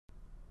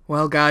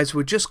Well, guys,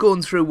 we're just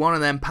going through one of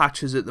them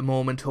patches at the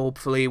moment,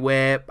 hopefully,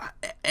 where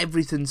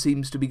everything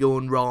seems to be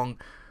going wrong.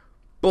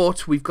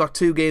 But we've got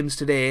 2 games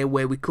today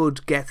where we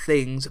could get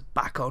things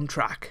back on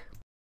track.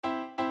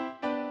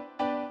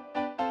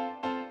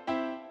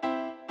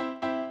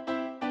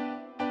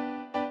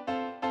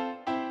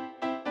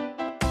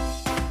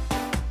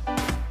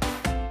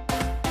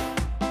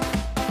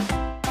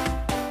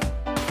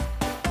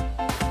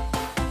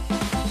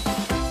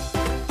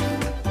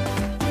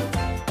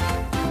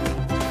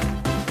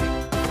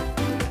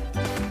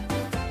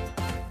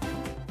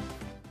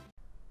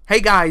 Hey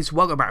guys,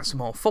 welcome back to some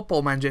more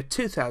Football Manager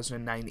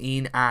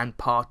 2019 and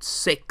part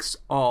 6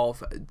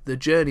 of the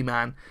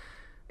Journeyman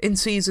in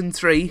Season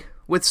 3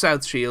 with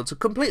South Shields. I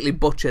completely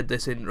butchered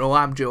this intro.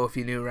 I'm Joe if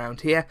you're new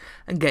around here,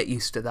 and get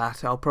used to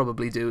that. I'll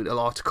probably do it a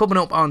lot. Coming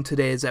up on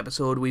today's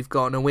episode, we've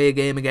got an away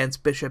game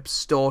against Bishop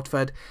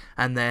Stortford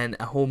and then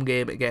a home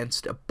game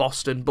against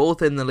Boston,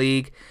 both in the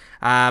league.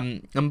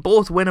 And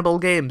both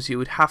winnable games, you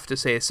would have to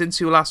say. Since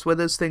you were last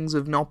with us, things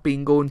have not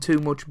been going too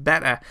much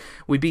better.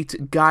 We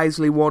beat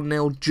Guiseley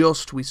 1-0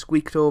 just. We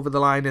squeaked over the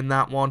line in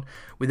that one.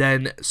 We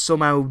then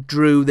somehow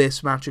drew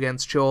this match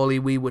against Chorley.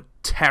 We were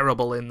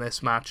terrible in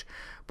this match,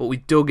 but we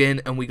dug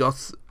in and we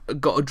got a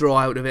draw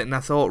out of it. And I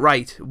thought,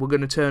 right, we're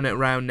going to turn it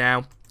around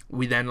now.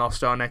 We then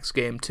lost our next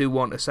game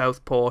 2-1 to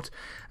Southport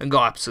and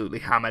got absolutely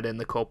hammered in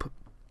the cup.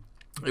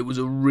 It was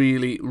a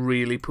really,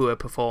 really poor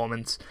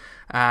performance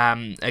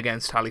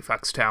against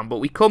Halifax Town. But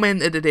we come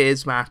into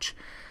today's match,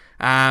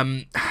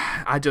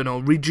 I don't know,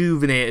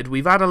 rejuvenated.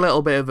 We've had a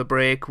little bit of a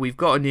break. We've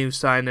got a new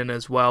signing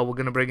as well. We're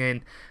going to bring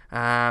in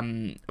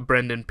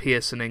Brendan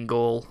Pearson in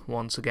goal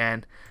once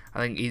again. I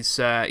think he's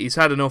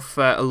had enough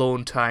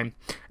alone time.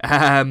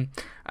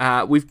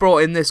 We've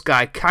brought in this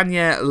guy,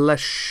 Kanya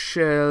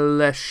Leshabela.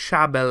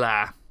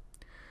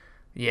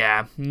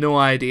 Yeah, no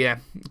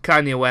idea.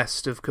 Kanye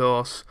West, of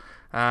course.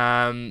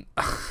 I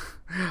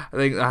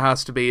think that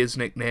has to be his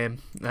nickname.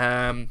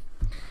 Kanye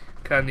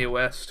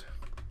West.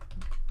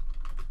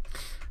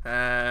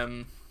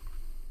 I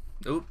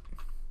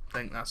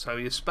think that's how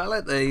you spell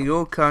it. There you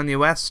go, Kanye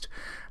West.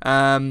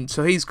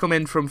 So he's come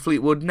in from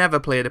Fleetwood, never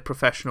played a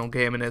professional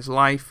game in his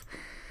life.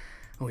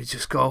 We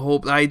just gotta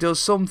hope that he does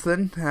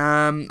something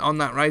on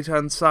that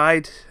right-hand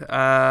side.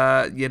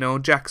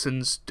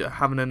 Jackson's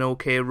having an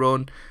okay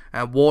run.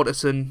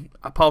 Waterson,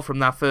 apart from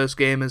that first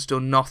game, has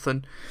done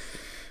nothing.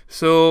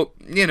 So,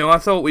 I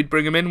thought we'd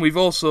bring him in. We've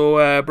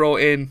also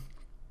brought in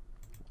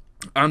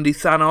Andy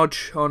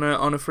Thanodge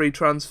on a free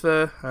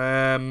transfer.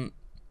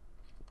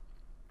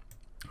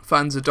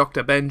 Fans of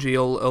Dr. Benji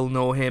will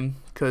know him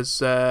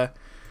because,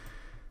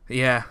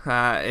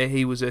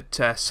 he was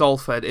at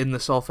Salford in the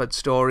Salford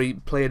Story,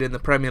 played in the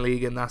Premier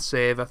League in that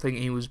save. I think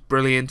he was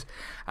brilliant.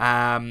 He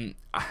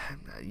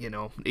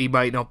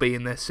might not be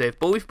in this save,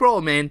 but we've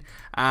brought him in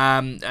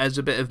as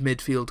a bit of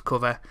midfield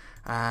cover.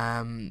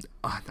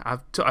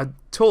 I've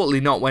totally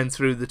not went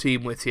through the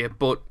team with you,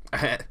 but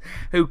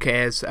who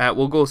cares?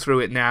 We'll go through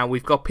it now.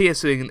 We've got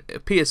Pearson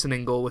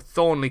in goal with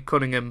Thornley,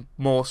 Cunningham,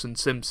 Mawson,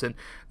 Simpson.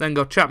 Then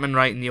got Chapman,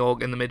 Wright and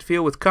York in the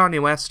midfield with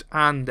Kanye West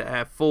and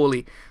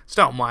Foley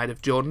starting wide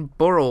of Jordan,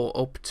 Burrow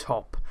up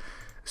top.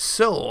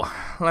 So,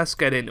 let's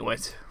get into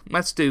it.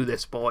 Let's do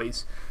this,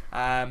 boys.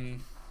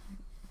 I'm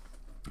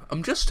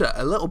just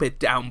a little bit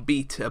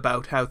downbeat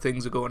about how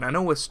things are going. I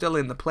know we're still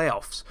in the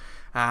playoffs,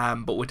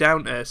 but we're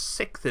down to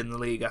 6th in the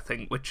league, I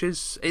think, which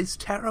is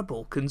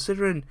terrible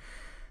considering,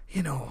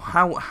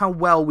 how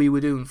well we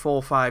were doing 4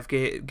 or 5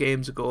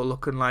 games ago,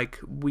 looking like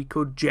we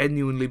could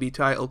genuinely be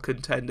title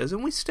contenders,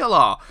 and we still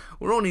are.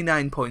 We're only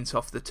 9 points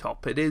off the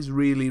top. It is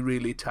really,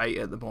 really tight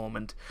at the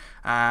moment,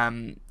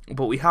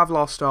 but we have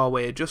lost our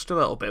way just a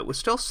little bit. We're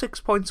still 6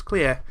 points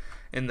clear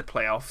in the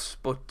playoffs,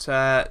 but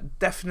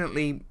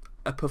definitely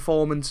a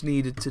performance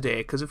needed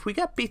today, because if we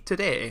get beat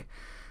today,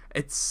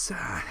 it's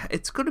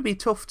going to be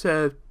tough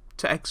to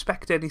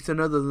expect anything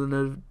other than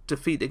a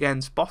defeat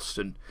against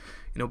Boston.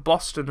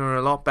 Boston are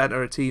a lot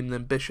better a team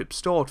than Bishop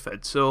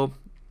Stortford, so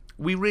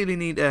we really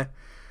need to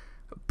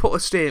put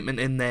a statement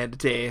in there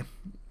today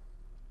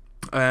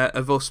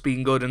of us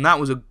being good. And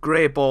that was a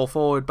great ball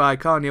forward by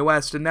Kanye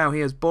West, and now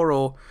here's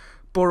Burrow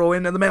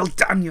into the middle.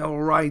 Daniel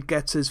Wright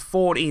gets his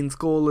 14th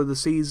goal of the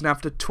season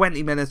after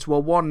 20 minutes.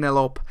 We're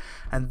 1-0 up,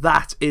 and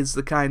that is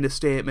the kind of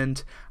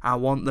statement I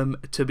want them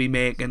to be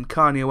making.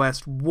 Kanye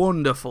West,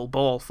 wonderful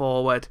ball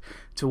forward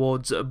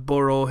towards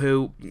Burrow,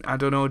 who, I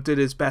don't know, did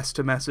his best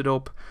to mess it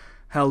up,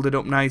 held it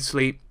up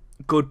nicely.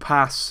 Good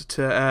pass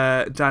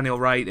to Daniel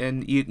Wright,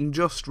 and you can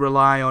just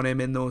rely on him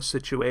in those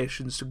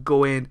situations to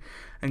go in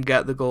and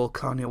get the goal.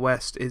 Kanye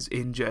West is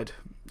injured,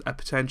 a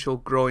potential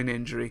groin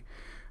injury.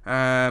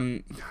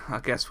 I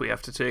guess we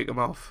have to take him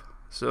off.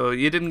 So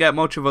you didn't get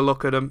much of a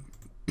look at him,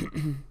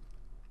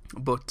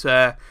 but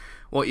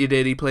what you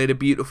did, he played a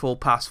beautiful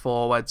pass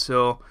forward.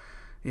 So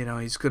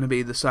he's going to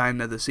be the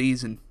sign of the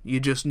season. You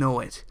just know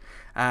it.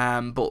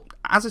 But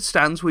as it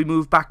stands, we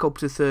move back up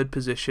to 3rd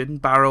position.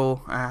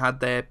 Barrow had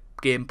their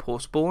game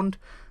postponed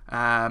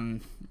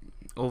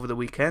over the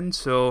weekend,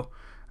 so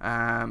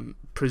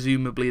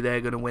presumably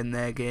they're going to win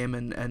their game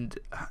and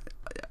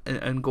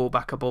go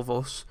back above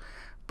us.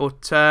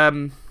 But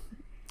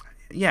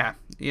yeah,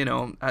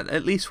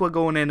 at least we're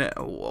going in at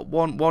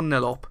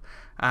 1-0 up.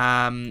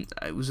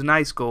 It was a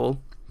nice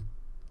goal,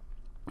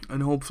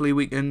 and hopefully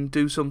we can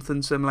do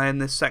something similar in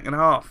this second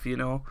half.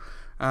 Bishop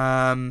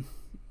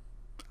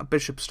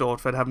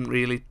Stortford haven't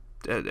really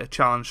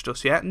challenged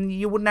us yet, and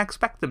you wouldn't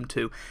expect them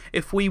to.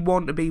 If we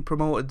want to be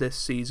promoted this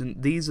season,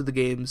 these are the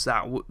games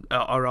that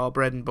are our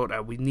bread and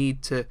butter. We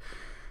need to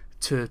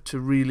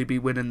really be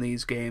winning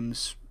these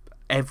games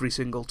every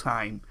single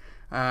time.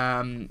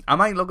 I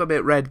might look a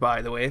bit red,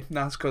 by the way.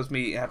 That's because my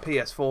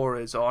PS4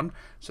 is on,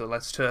 so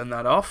let's turn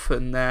that off,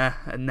 and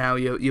now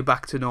you're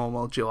back to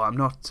normal, Joe. I'm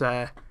not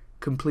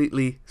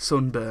completely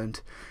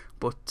sunburned,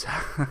 but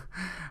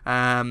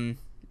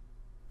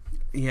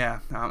yeah,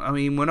 I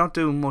mean, we're not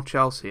doing much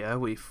else here.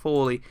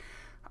 Foley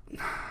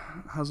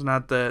hasn't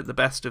had the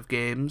best of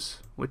games,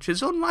 which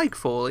is unlike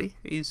Foley.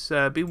 He's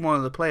been one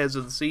of the players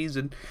of the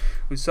season.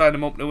 We signed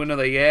him up to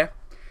another year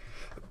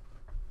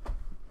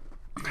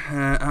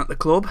at the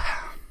club,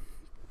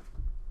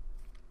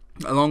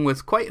 along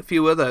with quite a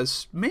few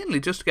others, mainly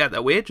just to get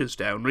their wages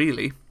down,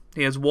 really.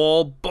 Here's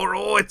Wall,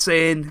 Burrow, it's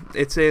in,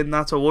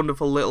 that's a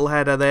wonderful little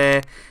header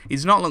there.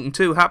 He's not looking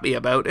too happy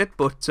about it,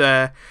 but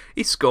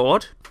he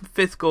scored,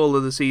 5th goal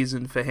of the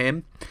season for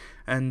him,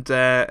 and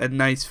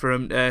nice for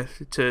him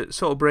to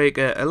sort of break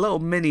a little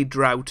mini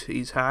drought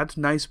he's had.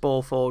 Nice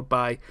ball forward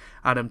by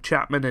Adam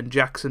Chapman, and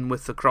Jackson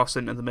with the cross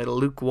into the middle,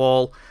 Luke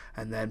Wall,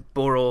 and then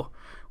Burrow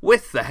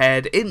with the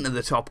head into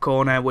the top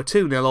corner. We're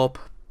 2-0 up,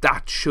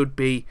 that should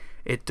be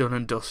it done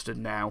and dusted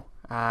now.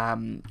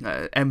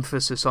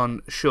 Emphasis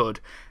on should.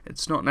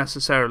 It's not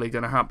necessarily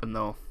going to happen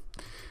though.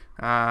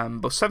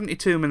 But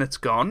 72 minutes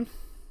gone.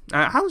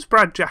 How's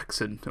Brad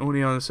Jackson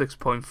only on a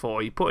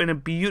 6.4? He put in a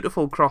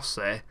beautiful cross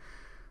there.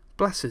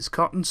 Bless his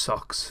cotton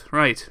socks.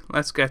 Right,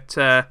 let's get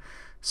Sir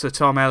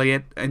Tom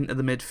Elliott into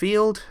the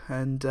midfield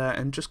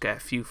and just get a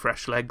few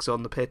fresh legs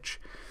on the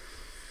pitch.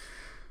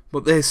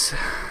 But this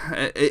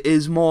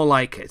is more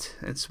like it.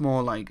 It's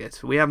more like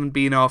it. We haven't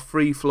been our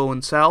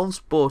free-flowing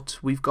selves, but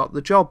we've got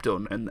the job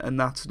done, and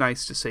that's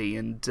nice to see.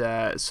 And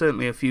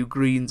certainly a few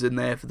greens in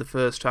there for the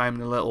first time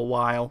in a little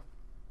while.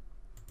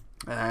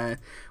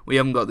 We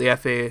haven't got the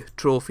FA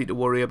trophy to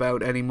worry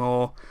about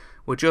anymore.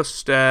 We're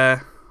just... oh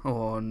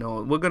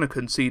no, we're going to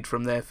concede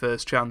from their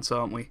first chance,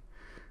 aren't we?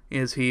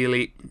 Here's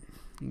Healy.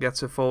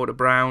 Gets it forward to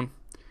Brown.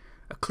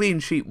 A clean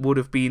sheet would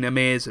have been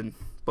amazing,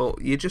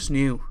 but you just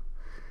knew.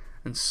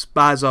 And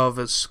Spazov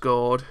has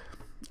scored,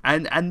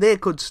 and they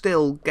could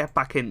still get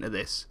back into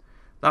this.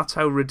 That's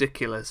how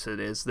ridiculous it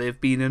is. They've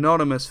been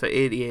anonymous for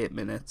 88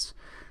 minutes.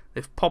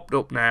 They've popped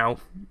up now,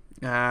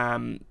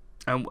 and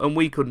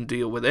we couldn't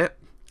deal with it,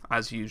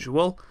 as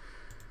usual.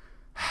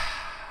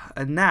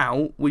 And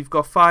now we've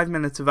got 5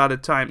 minutes of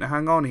added time to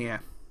hang on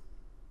here.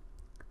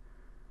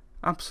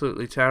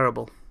 Absolutely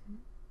terrible.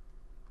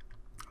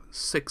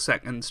 6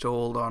 seconds to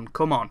hold on.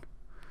 Come on.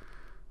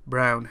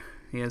 Brown.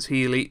 Here's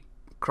Healy.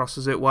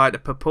 Crosses it wide to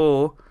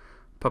Papo.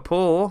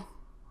 Oh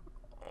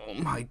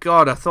my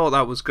god, I thought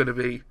that was going to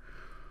be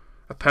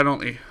a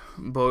penalty,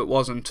 but it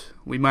wasn't.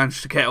 We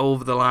managed to get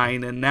over the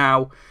line, and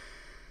now,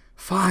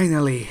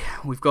 finally,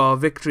 we've got a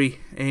victory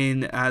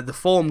in the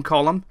form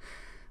column,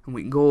 and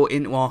we can go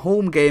into our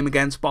home game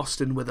against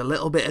Boston with a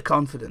little bit of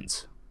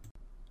confidence.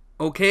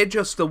 Okay,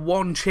 just the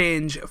one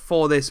change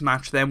for this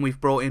match then. We've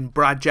brought in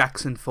Brad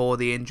Jackson for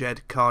the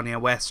injured Kanye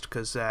West,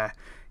 because...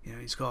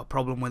 he's got a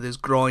problem with his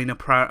groin,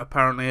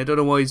 apparently. I don't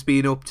know what he's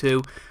been up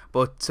to,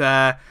 but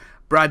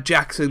Brad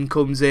Jackson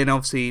comes in,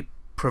 obviously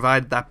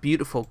provided that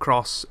beautiful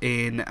cross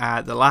in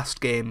the last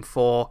game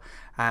for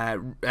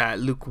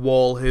Luke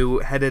Wall, who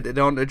headed it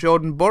on to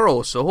Jordan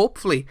Burrow. So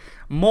hopefully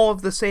more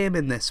of the same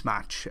in this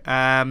match.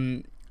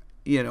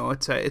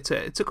 It's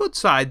a good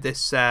side,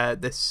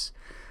 this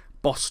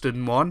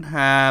Boston one.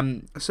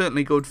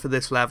 Certainly good for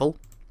this level,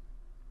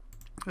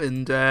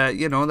 and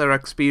they're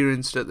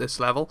experienced at this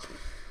level.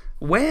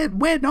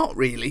 We're not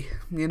really.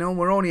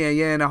 We're only a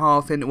year and a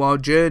half into our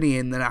journey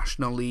in the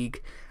National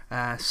League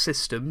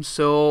system,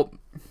 so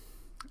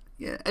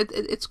yeah,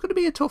 it's going to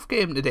be a tough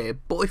game today.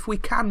 But if we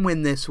can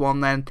win this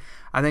one, then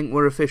I think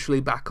we're officially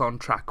back on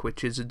track,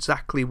 which is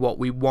exactly what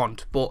we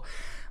want. But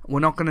we're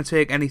not going to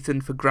take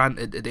anything for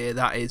granted today,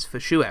 that is for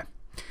sure.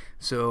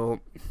 So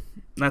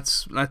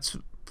let's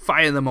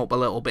fire them up a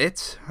little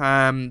bit.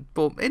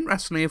 But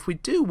interestingly, if we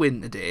do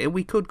win today,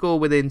 we could go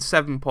within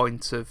 7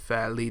 points of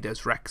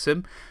leaders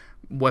Wrexham.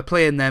 We're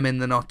playing them in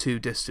the not too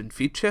distant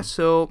future,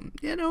 so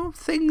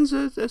things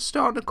are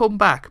starting to come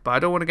back, but I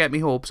don't want to get my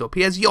hopes up.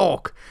 Here's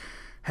York,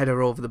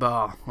 header over the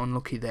bar,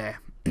 unlucky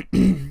there.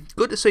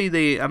 Good to see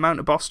the amount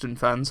of Boston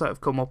fans that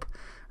have come up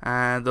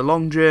the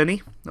long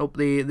journey up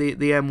the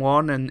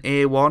M1 and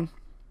A1,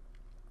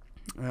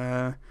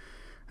 and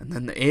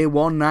then the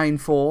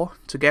A194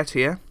 to get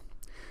here.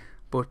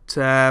 But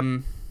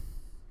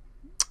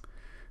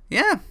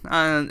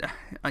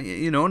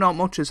not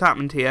much has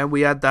happened here.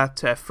 We had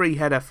that free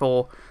header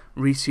for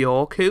Rhys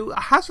York, who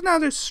hasn't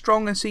had as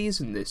strong a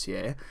season this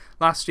year.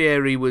 Last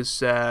year he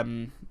was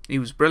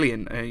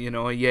brilliant, a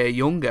year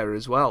younger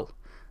as well.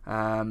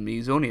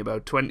 He's only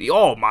about 20.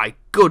 Oh my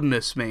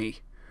goodness me.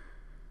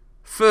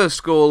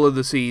 First goal of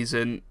the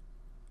season.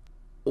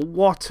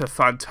 What a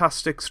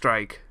fantastic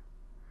strike.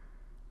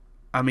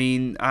 I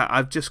mean,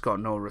 I've just got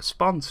no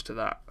response to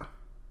that.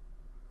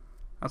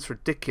 That's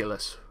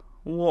ridiculous.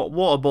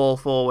 What a ball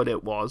forward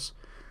it was.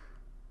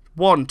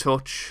 One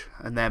touch,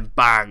 and then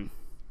bang.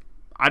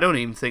 I don't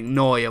even think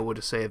Neuer would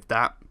have saved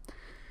that.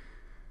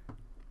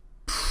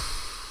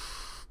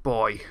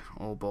 Boy,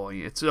 oh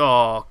boy.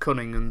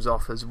 Cunningham's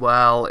off as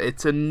well.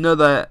 It's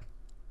another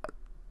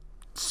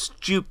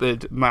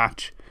stupid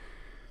match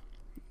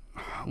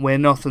where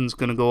nothing's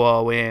going to go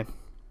our way.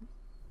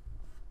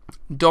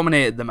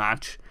 Dominated the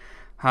match.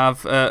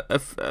 Have a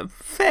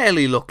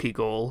fairly lucky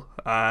goal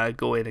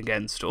going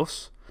against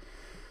us.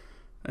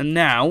 And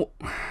now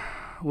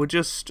we're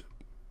just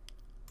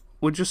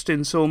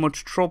in so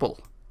much trouble.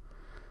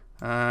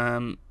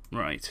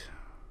 Right.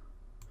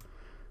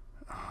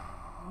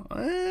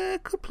 I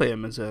could play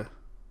him as a...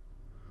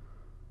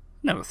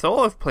 Never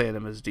thought of playing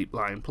him as a deep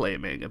line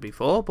playmaker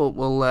before, but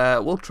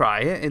we'll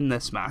try it in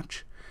this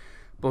match.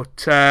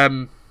 But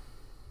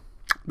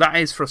that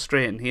is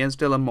frustrating. Here's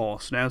Dylan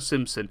Morse, now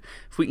Simpson.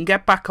 If we can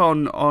get back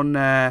on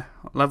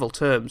level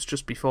terms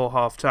just before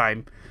half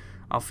time,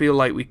 I'll feel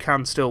like we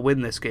can still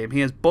win this game.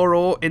 Here's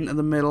Burrow into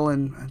the middle,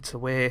 and it's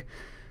away.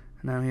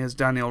 Now here's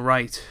Daniel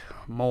Wright.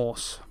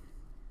 Morse.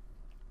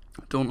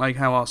 Don't like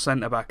how our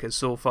centre-back is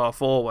so far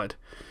forward.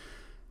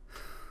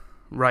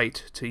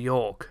 Right to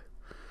York.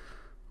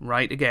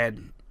 Right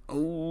again.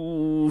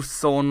 Ooh,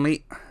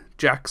 Thornley.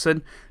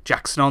 Jackson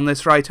on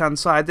this right-hand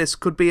side. This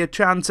could be a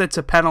chance. It's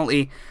a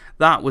penalty.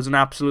 That was an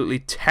absolutely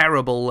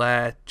terrible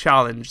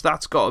challenge.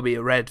 That's got to be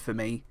a red for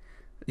me.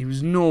 He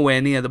was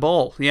nowhere near the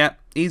ball. Yeah,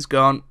 he's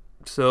gone.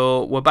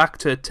 So we're back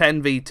to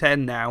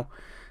 10v10 now.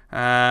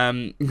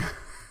 And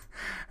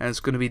it's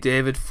going to be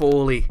David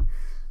Foley.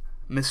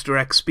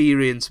 Mr.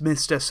 Experience,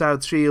 Mr.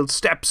 South Shields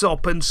steps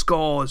up and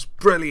scores.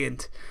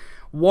 Brilliant.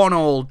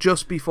 1-1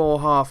 just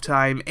before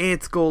half-time.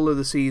 8th goal of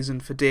the season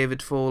for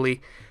David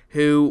Foley,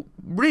 who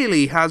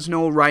really has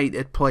no right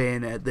at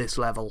playing at this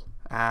level.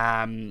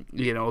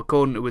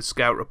 According to his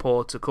scout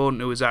reports, according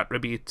to his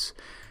attributes.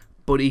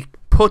 But he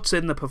puts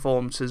in the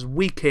performances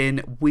week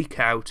in, week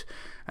out,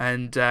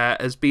 and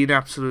has been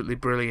absolutely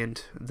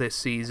brilliant this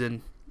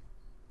season.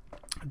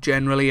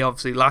 Generally,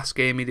 obviously, last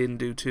game he didn't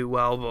do too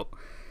well, but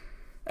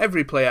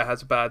every player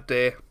has a bad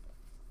day.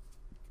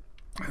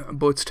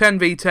 But it's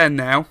 10v10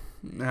 now.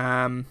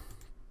 And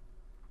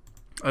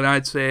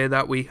I'd say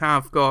that we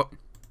have got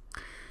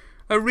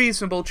a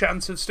reasonable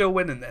chance of still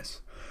winning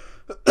this.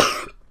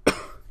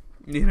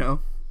 We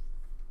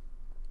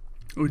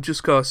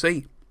just gotta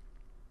see.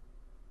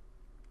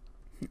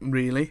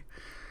 Really.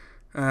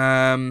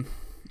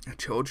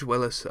 George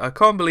Willis. I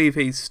can't believe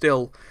he's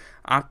still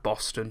at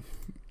Boston.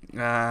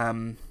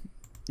 With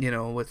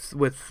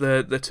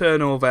the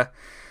turnover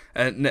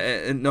at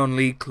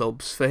non-league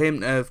clubs, for him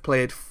to have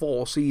played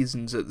 4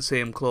 seasons at the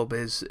same club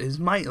is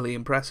mightily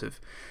impressive.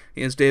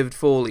 Here's David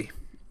Foley,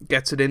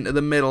 gets it into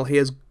the middle.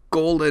 Here's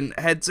Golden,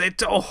 heads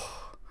it.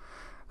 Oh,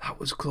 that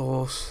was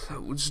close.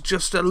 That was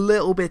just a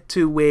little bit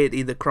too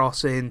weighty, the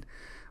cross in,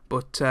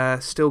 but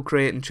still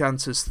creating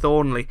chances.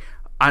 Thornley,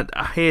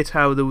 I hate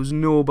how there was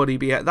nobody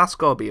behind. That's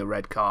got to be a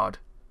red card.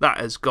 That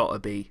has got to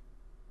be.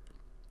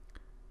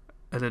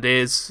 And it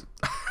is.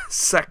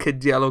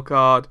 Second yellow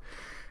card.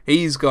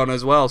 He's gone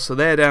as well, so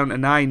they're down to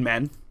 9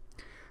 men.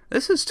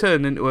 This has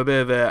turned into a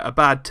bit of a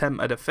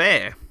bad-tempered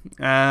affair.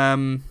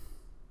 I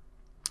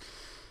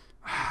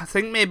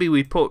think maybe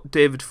we put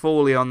David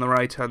Foley on the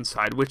right-hand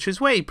side, which is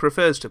where he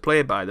prefers to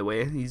play, by the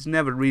way. He's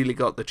never really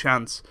got the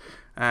chance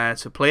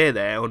to play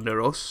there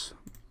under us,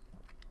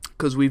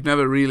 because we've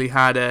never really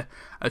had a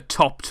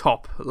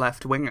top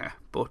left winger.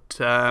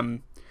 But I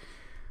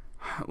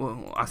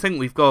think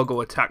we've got to go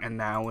attacking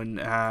now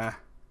and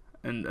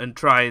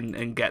try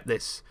and get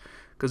this.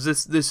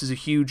 Because this is a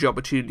huge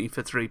opportunity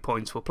for 3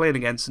 points. We're playing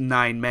against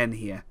 9 men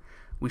here.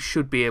 We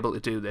should be able to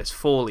do this.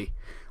 Foley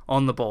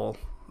on the ball.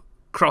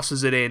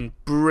 Crosses it in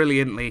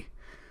brilliantly.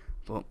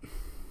 But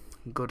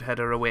good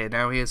header away.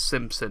 Now here's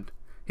Simpson.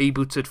 He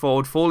boots it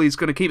forward. Foley's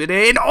going to keep it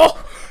in.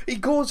 Oh! He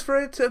goes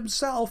for it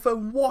himself.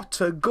 And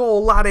what a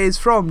goal that is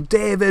from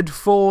David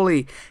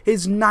Foley.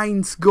 His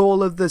 9th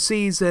goal of the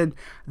season.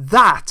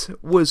 That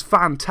was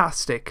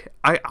fantastic.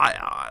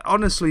 I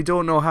honestly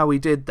don't know how he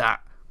did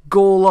that.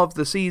 Goal of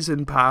the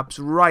season, perhaps,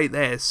 right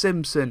there.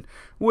 Simpson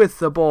with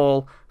the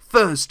ball.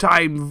 First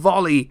time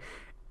volley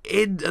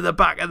into the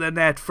back of the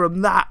net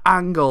from that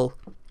angle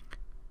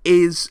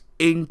is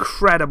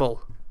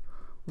incredible.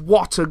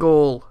 What a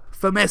goal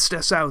for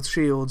Mr. South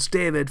Shields.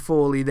 David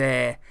Foley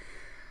there.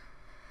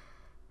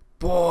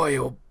 Boy,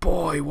 oh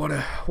boy,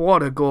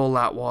 what a goal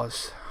that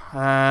was.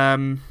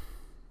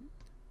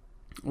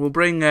 We'll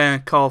bring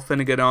Carl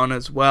Finnegan on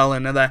as well,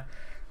 another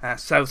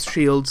South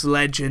Shields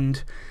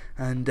legend.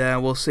 And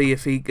we'll see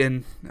if he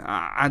can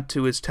add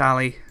to his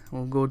tally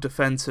We'll go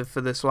defensive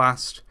for this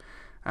last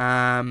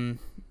few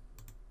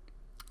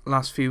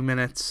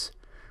minutes.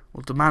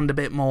 We'll demand a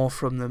bit more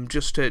from them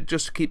just to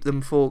keep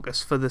them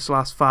focused for this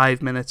last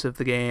 5 minutes of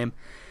the game.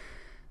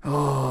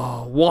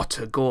 Oh, what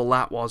a goal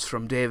that was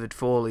from David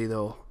Foley,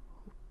 though.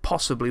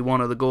 Possibly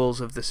one of the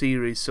goals of the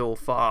series so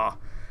far.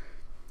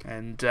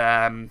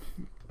 And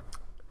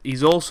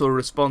he's also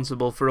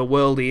responsible for a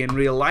worldie in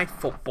real life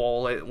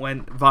football. It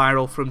went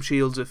viral from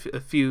Shields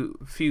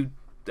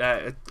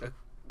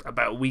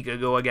about a week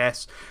ago, I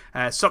guess.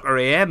 Soccer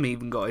AM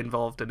even got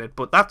involved in it.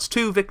 But that's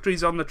 2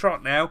 victories on the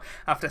trot now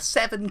after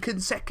 7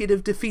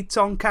 consecutive defeats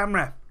on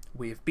camera.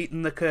 We have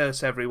beaten the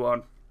curse,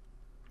 everyone,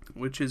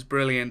 which is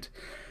brilliant.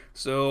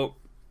 So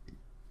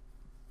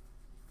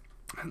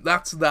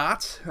that's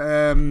that.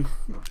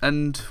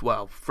 And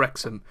well,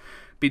 Wrexham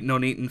beat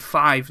Nuneaton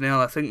 5-0.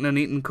 I think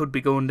Nuneaton could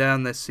be going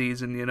down this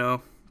season, you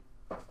know.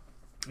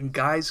 And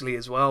Guiseley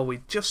as well.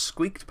 We just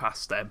squeaked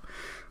past them.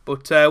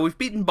 But we've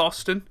beaten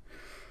Boston,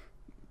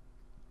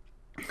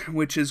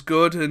 which is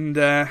good, and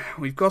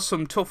we've got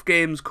some tough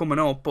games coming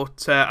up,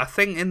 but I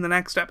think in the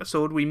next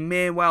episode we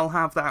may well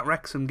have that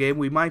Wrexham game.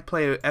 We might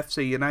play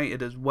FC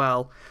United as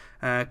well,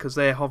 because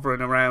they're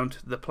hovering around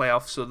the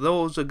playoffs, so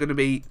those are going to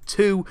be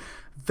 2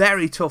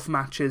 very tough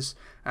matches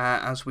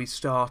as we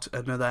start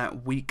another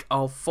week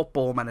of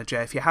Football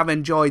Manager. If you have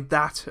enjoyed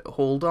that,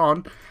 hold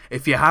on.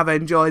 If you have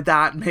enjoyed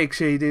that, make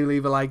sure you do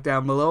leave a like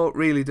down below. It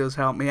really does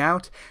help me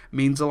out. It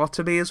means a lot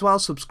to me as well.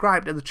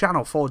 Subscribe to the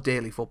channel for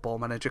daily Football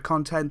Manager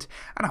content,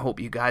 and I hope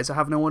you guys are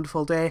having a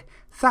wonderful day.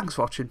 Thanks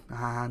for watching,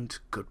 and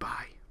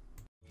goodbye.